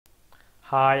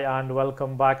Hi and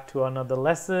welcome back to another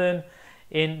lesson.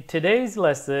 In today's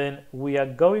lesson, we are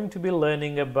going to be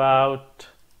learning about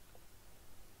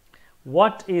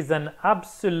what is an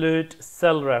absolute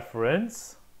cell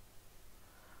reference,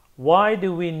 why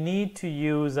do we need to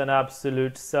use an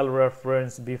absolute cell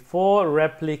reference before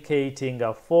replicating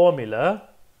a formula,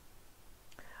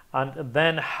 and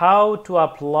then how to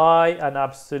apply an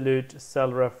absolute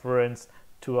cell reference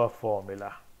to a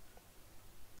formula.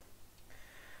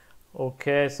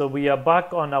 Okay, so we are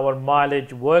back on our mileage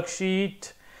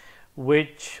worksheet,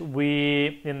 which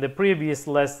in the previous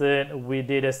lesson we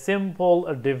did a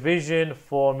simple division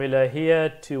formula here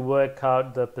to work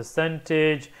out the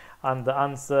percentage, and the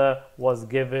answer was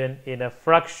given in a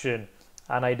fraction,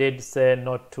 and I did say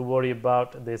not to worry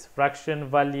about this fraction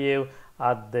value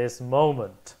at this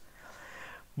moment.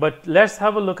 But let's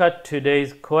have a look at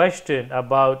today's question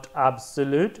about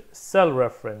absolute cell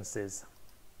references.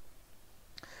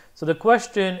 So the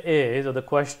question is, or the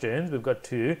questions, we've got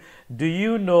two. Do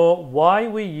you know why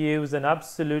we use an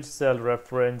absolute cell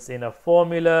reference in a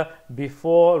formula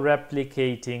before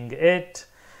replicating it?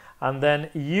 And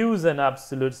then use an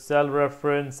absolute cell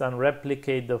reference and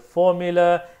replicate the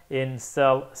formula in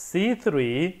cell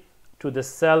C3 to the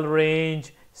cell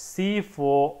range C4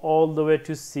 all the way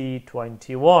to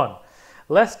C21.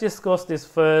 Let's discuss this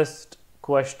first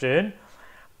question.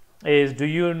 Do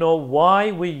you know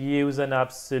why we use an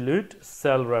absolute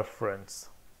cell reference?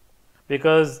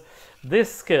 Because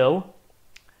this skill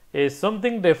is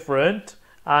something different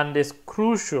and is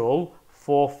crucial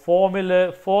for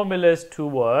formulas to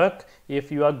work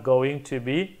if you are going to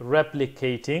be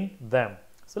replicating them.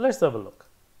 So let's have a look.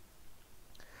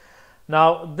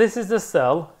 Now this is the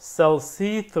cell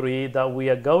C3 that we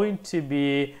are going to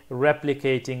be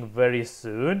replicating very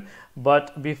soon,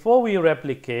 but before we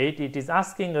replicate, it is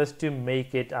asking us to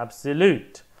make it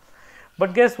absolute.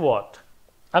 But guess what?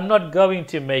 I'm not going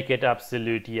to make it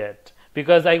absolute yet,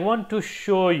 because I want to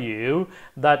show you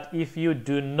that if you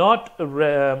do not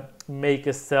make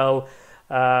a cell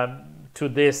to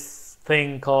this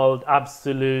thing called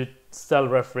absolute cell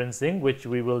referencing, which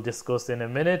we will discuss in a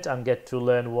minute and get to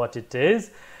learn what it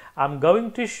is, I'm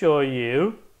going to show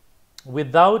you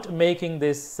without making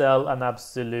this cell an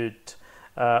absolute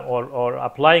or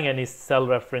applying any cell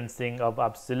referencing of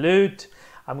absolute.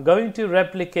 I'm going to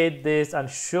replicate this and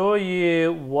show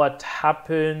you what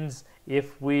happens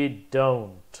if we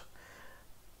don't.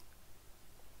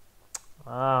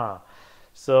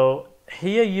 So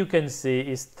here you can see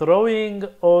is throwing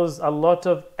us a lot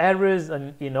of errors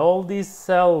in all these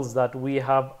cells that we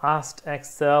have asked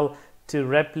Excel to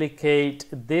replicate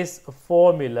this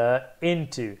formula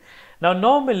into. Now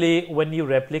normally when you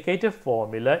replicate a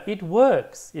formula, it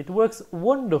works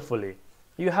wonderfully,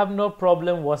 you have no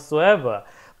problem whatsoever,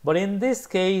 but in this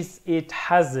case it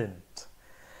hasn't.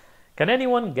 Can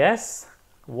anyone guess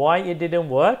why it didn't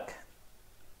work?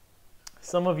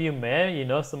 Some of you may,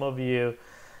 some of you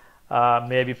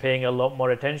may be paying a lot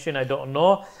more attention, I don't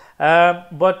know,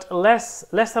 but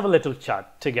let's have a little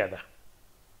chat together.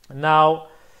 Now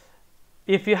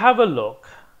if you have a look,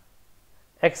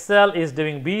 Excel is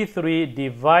doing B3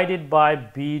 divided by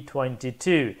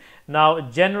B22. Now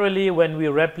generally when we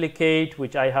replicate,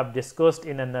 which I have discussed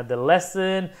in another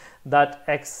lesson, that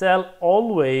Excel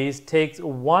always takes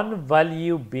one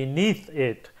value beneath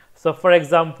it. So for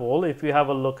example, if you have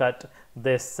a look at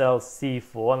this cell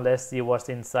C4, and let's see what's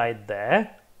inside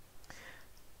there.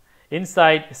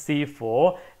 Inside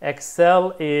C4,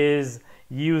 Excel is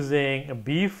using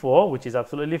B4, which is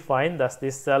absolutely fine, that's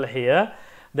this cell here,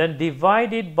 then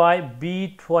divided by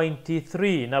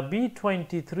B23. Now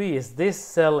B23 is this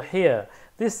cell here.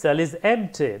 This cell is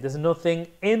empty, there's nothing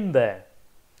in there.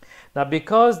 Now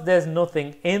because there's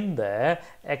nothing in there,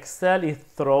 Excel is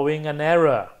throwing an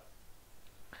error.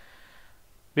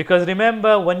 Because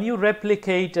remember, when you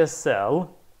replicate a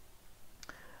cell,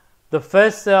 the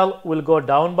first cell will go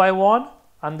down by 1,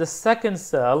 and the second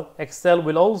cell, Excel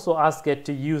will also ask it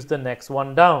to use the next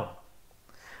one down,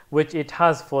 which it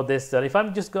has for this cell. If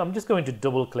I'm just going to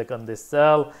double click on this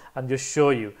cell and just show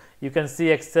you. You can see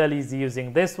Excel is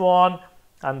using this one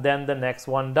and then the next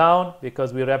one down,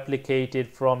 because we replicated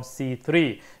from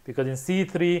C3, because in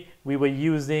C3 we were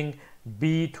using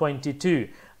B22.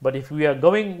 But if we are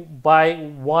going by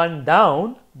one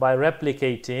down by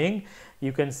replicating,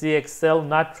 you can see Excel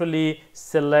naturally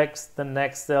selects the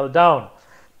next cell down.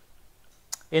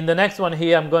 In the next one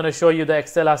here, I'm going to show you that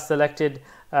Excel has selected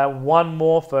one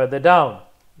more further down.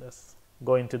 Let's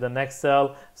go into the next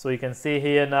cell. So you can see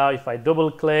here now, if I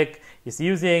double click, it's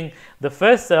using the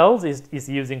first cells is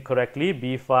using correctly,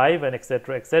 B5 and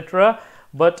etc.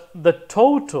 But the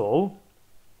total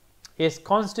is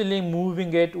constantly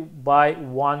moving it by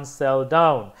one cell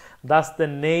down. That's the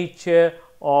nature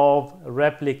of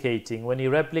replicating. When you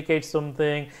replicate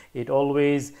something, it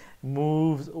always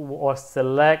moves or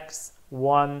selects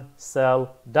one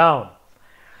cell down.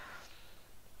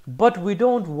 But we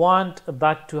don't want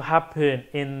that to happen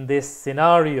in this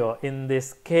scenario, in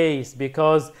this case,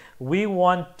 because we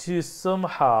want to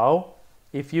somehow,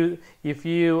 if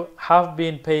you have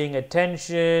been paying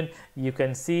attention, you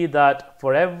can see that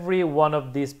for every one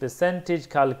of these percentage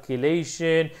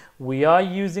calculation, we are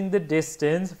using the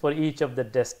distance for each of the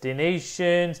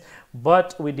destinations,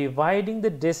 but we're dividing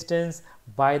the distance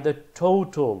by the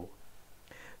total.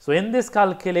 So in this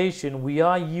calculation, we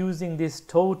are using this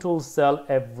total cell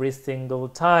every single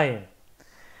time.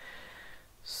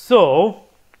 So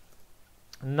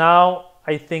now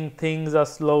I think things are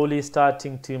slowly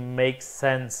starting to make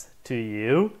sense to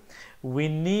you. We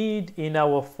need in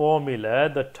our formula,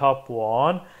 the top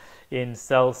one in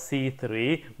cell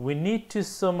C3, we need to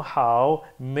somehow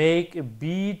make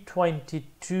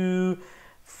B22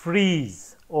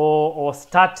 freeze or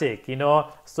static,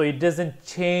 so it doesn't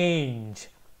change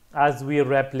as we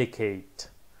replicate.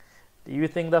 Do you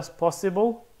think that's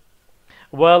possible?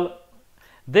 Well,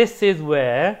 this is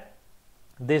where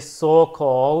this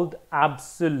so-called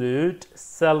absolute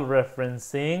cell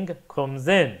referencing comes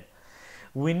in.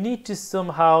 We need to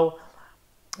somehow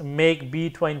make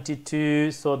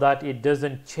B22 so that it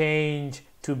doesn't change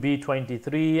to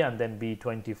B23 and then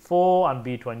B24 and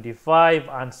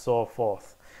B25 and so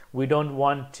forth. We don't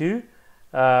want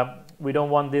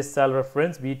this cell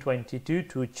reference B22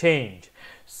 to change.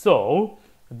 So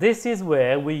this is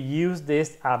where we use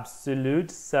this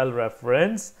absolute cell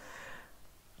reference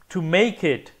to make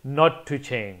it not to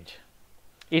change.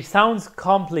 It sounds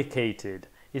complicated.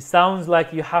 It sounds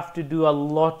like you have to do a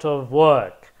lot of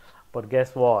work. But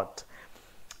guess what?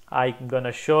 I'm going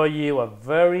to show you a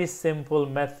very simple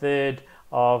method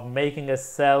of making a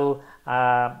cell,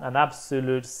 an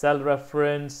absolute cell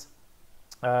reference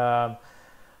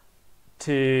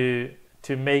to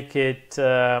make it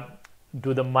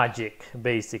do the magic,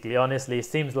 basically. Honestly, it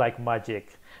seems like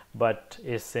magic, but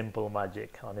it's simple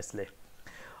magic, honestly.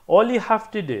 All you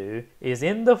have to do is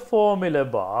in the formula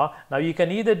bar. Now you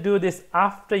can either do this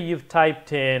after you've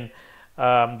typed in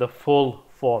the full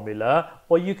formula,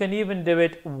 or you can even do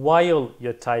it while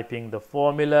you're typing the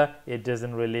formula. It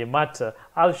doesn't really matter.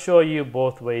 I'll show you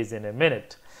both ways in a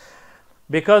minute.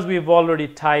 Because we've already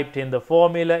typed in the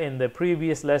formula in the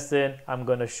previous lesson, I'm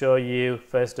going to show you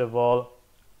first of all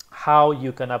how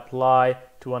you can apply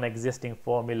to an existing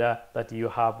formula that you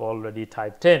have already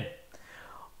typed in.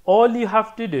 All you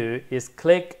have to do is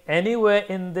click anywhere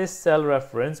in this cell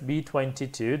reference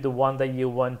B22, the one that you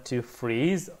want to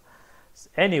freeze.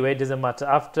 Anyway, it doesn't matter,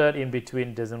 after, in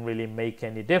between, doesn't really make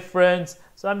any difference.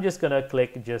 So I'm just going to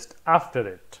click just after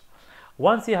it.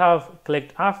 Once you have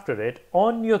clicked after it,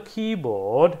 on your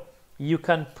keyboard, you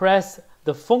can press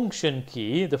the function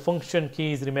key. The function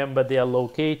keys, remember, they are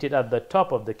located at the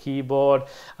top of the keyboard,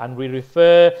 and we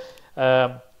refer,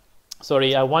 I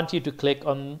want you to click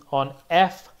on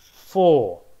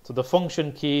F4. So the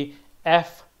function key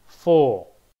F4.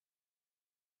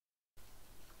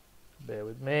 Bear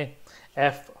with me.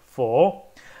 F4.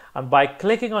 And by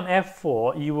clicking on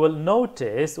F4, you will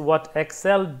notice what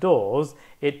Excel does.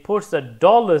 It puts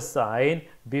a $sign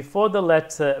before the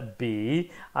letter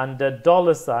B and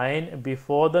a $sign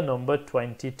before the number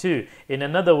 22.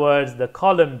 In other words, the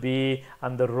column B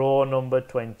and the row number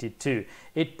 22.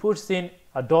 It puts in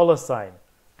a $sign.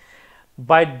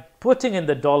 By putting in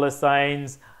the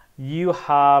 $signs, you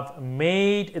have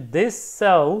made this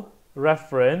cell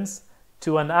reference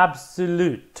to an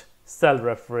absolute cell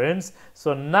reference.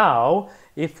 So now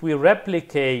if we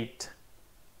replicate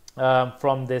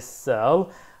from this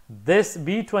cell, this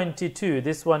B22,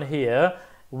 this one here,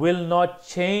 will not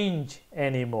change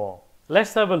anymore.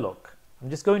 Let's have a look. I'm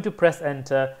just going to press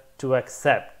enter to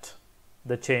accept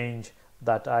the change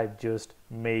that I've just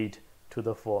made to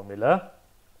the formula.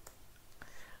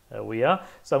 There we are.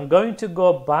 So I'm going to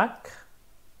go back.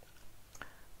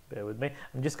 Bear with me.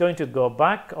 I'm just going to go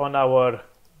back on our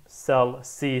cell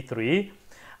C3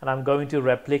 and I'm going to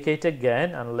replicate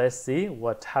again, and let's see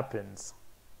what happens.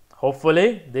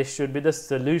 Hopefully this should be the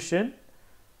solution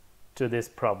to this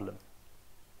problem.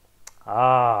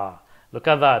 Look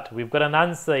at that. We've got an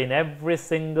answer in every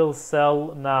single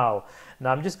cell now.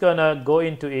 Now I'm just going to go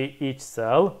into each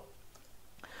cell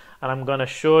and I'm going to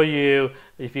show you,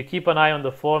 if you keep an eye on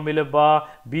the formula bar,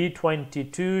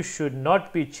 B22 should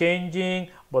not be changing,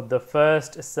 but the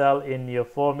first cell in your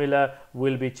formula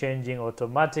will be changing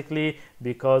automatically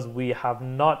because we have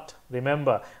not,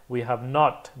 remember, we have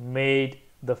not made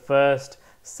the first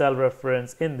cell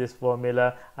reference in this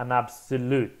formula an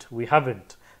absolute. We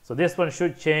haven't. So this one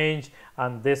should change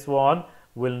and this one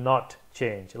will not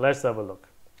change. Let's have a look.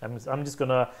 I'm just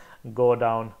gonna go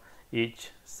down each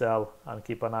cell and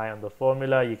keep an eye on the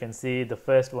formula. You can see the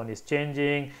first one is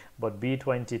changing, but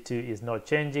B22 is not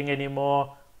changing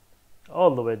anymore.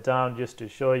 All the way down just to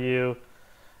show you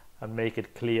and make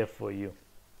it clear for you.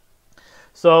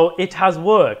 So it has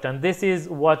worked, and this is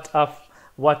what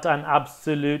an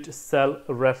absolute cell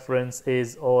reference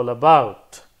is all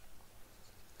about.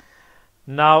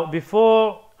 Now,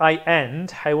 before I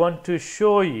end, I want to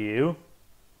show you,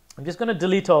 I'm just going to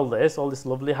delete all this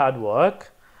lovely hard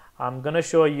work. I'm going to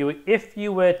show you if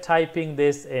you were typing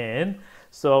this in,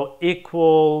 so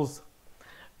equals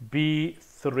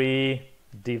B3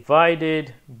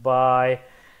 divided by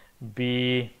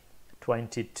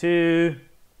B22,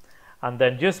 and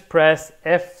then just press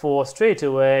F4 straight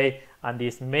away, and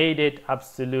it's made it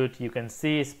absolute. You can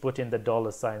see it's put in the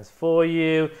dollar signs for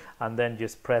you, and then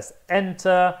just press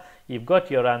enter. You've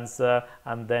got your answer,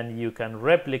 and then you can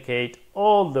replicate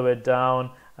all the way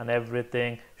down and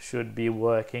everything should be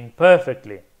working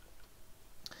perfectly.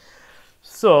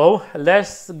 So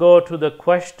let's go to the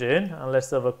question and let's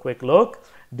have a quick look.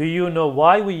 Do you know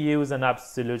why we use an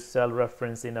absolute cell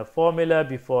reference in a formula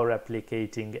before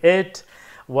replicating it?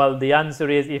 Well, the answer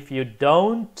is if you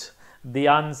don't, the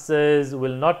answers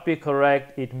will not be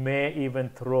correct. It may even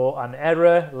throw an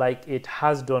error like it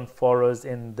has done for us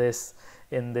in this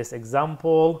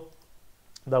example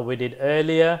that we did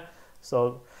earlier.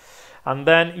 So, and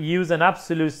then use an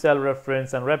absolute cell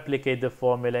reference and replicate the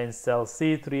formula in cell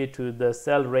C3 to the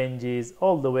cell ranges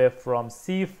all the way from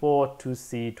C4 to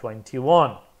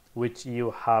C21, which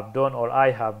you have done or I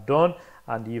have done,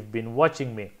 and you've been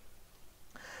watching me.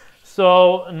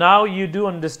 So now you do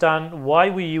understand why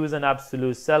we use an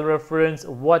absolute cell reference,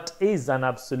 what is an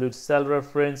absolute cell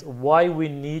reference, why we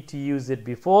need to use it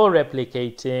before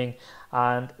replicating,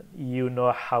 and you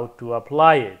know how to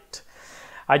apply it.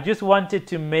 I just wanted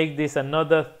to make this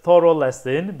another thorough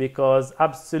lesson because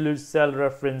absolute cell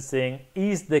referencing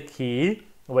is the key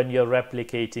when you're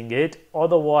replicating it.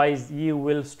 Otherwise, you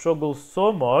will struggle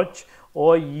so much,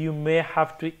 or you may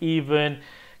have to even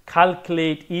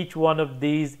calculate each one of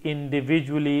these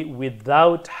individually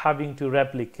without having to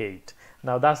replicate.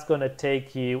 Now that's going to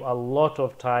take you a lot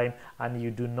of time, and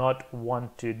you do not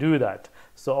want to do that.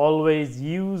 So always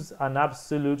use an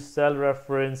absolute cell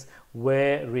reference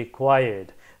where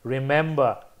required.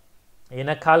 Remember, in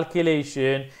a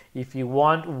calculation, if you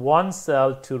want one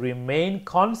cell to remain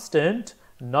constant,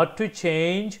 not to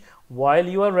change while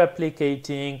you are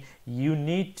replicating, you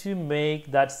need to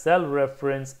make that cell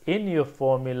reference in your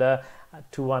formula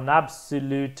to an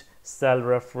absolute cell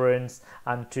reference.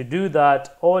 And to do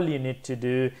that, all you need to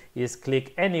do is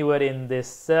click anywhere in this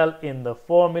cell in the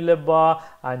formula bar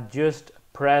and just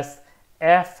press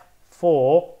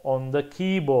F4 on the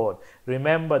keyboard.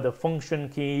 Remember, the function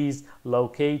keys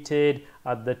located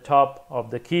at the top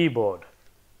of the keyboard.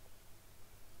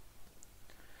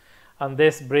 And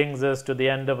this brings us to the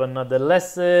end of another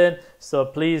lesson. So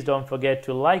please don't forget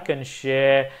to like and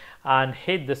share and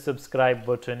hit the subscribe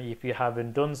button if you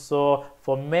haven't done so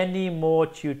for many more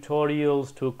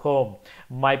tutorials to come.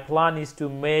 My plan is to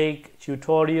make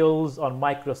tutorials on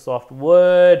Microsoft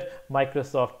Word,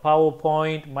 Microsoft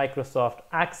PowerPoint, Microsoft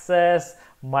Access,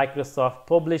 Microsoft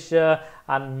Publisher,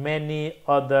 and many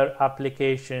other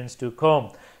applications to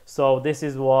come. So this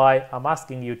is why I'm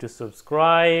asking you to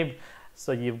subscribe.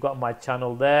 So you've got my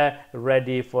channel there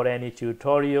ready for any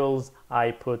tutorials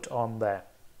I put on there.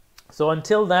 So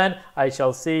until then, I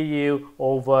shall see you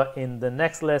over in the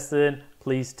next lesson.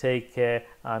 Please take care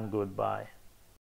and goodbye.